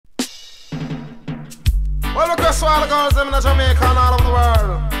Well, look at all the girls them in Jamaica and all over the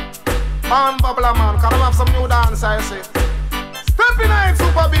world. Man, bubbler man, can I have some new dance, I see. Step in it,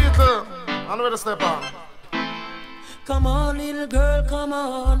 Super Beetle. And where to step on? Come on, little girl, come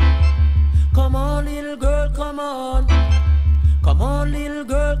on. Come on, little girl, come on. Come on, little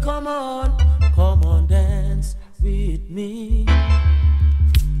girl, come on. Come on, dance with me.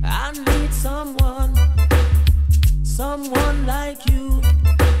 I need someone like you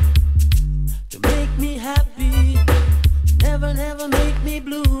to make me happy. Never, never make me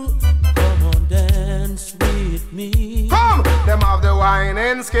blue. Come on, dance with me. Come! Them have the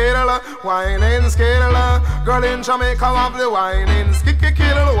whining skill, whining skill. Girl in Jamaica have the whining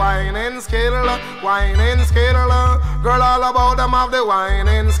skill, whining skill, whining skill. Girl all about them have the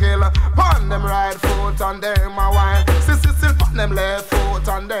whining skill. Pon them right foot and them a wine. Sissy still pon them left foot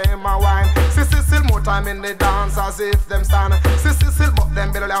and them a wine. Sissy still more time in the dance as if them stand. Sissy still but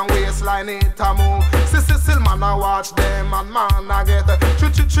them belly and waistline it a move. Sissy still man a watch them and man a get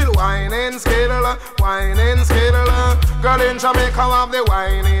chill whining skill, whining skill. Girl in Jamaica have the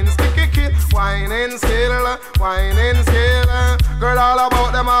whining skill, whining skill, whining skill. Girl all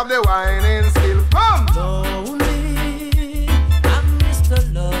about them have the whining skill. Come! Lonely, I'm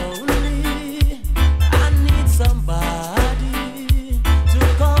Mr. Lonely. I need somebody to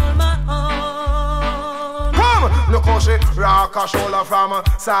call my own. Come! Look how she rock her shoulder from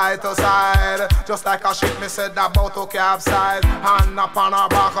side to side. Just like a ship me said about to capsize. Hand up on her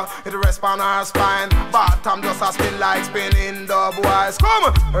back, it rests on her spine. Bottom just a spin like spinning dubwise.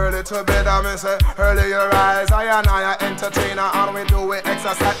 Come! Early to bed I me say, early your rise. I and I entertainer and we do it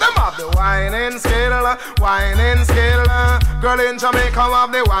exercise. Them have the whining skill, whining skill. Girl in Jamaica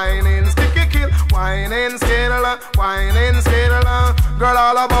have the whining skill, whining skill, whining skill. Girl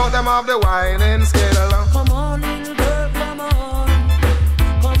all about them have the whining skill. Come on, little girl, come on.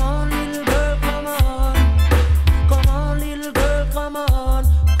 Come on, little girl, come on. Come on, little girl, come on.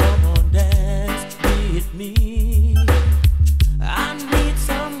 Come on, dance with me. I need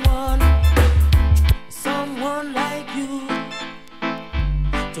someone like you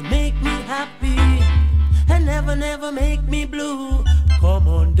to make me happy and never, never make me blue. Come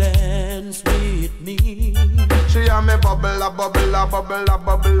on, dance with me. She and me bubble, bubble, bubble, bubble,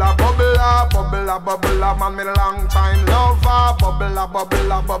 bubble, bubble, bubble, man, me long time lover. Bubble,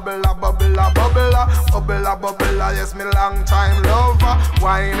 bubble, bubble, bubble, bubble, bubble, yes, me long time lover.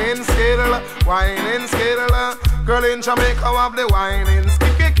 Whining skill, whining skill. Girl in Jamaica have the whining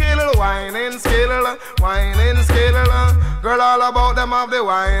skill, whining skill, whining skill. Girl all about them have the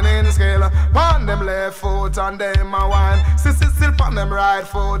whining skill. Pon them left foot and them a wine. Sissy still pon them right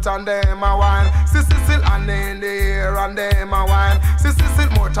foot and them a wine. Sissy still and in the air and them a wine. Sissy still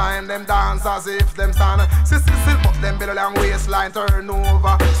more time them dance as if them stand. Sissy still but them belly and waistline turn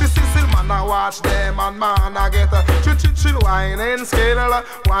over. Sissy still man a watch them and man a get chill whining skill,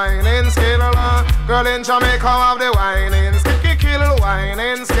 whining skill. Girl in Jamaica have the whining skill,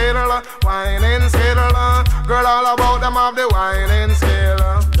 whining skill, whining skill. Girl all about them have the whining skill.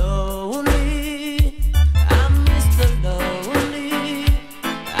 Lonely, I'm Mr. Lonely.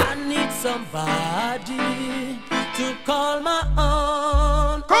 I need somebody to call my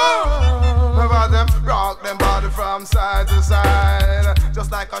own. Come! Remember them rock them body from side to side.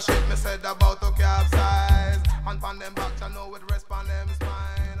 Just like a ship me said about to capsize. And pan them back to know it rest on them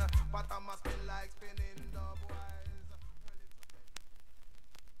spine. But I must spin like spinning.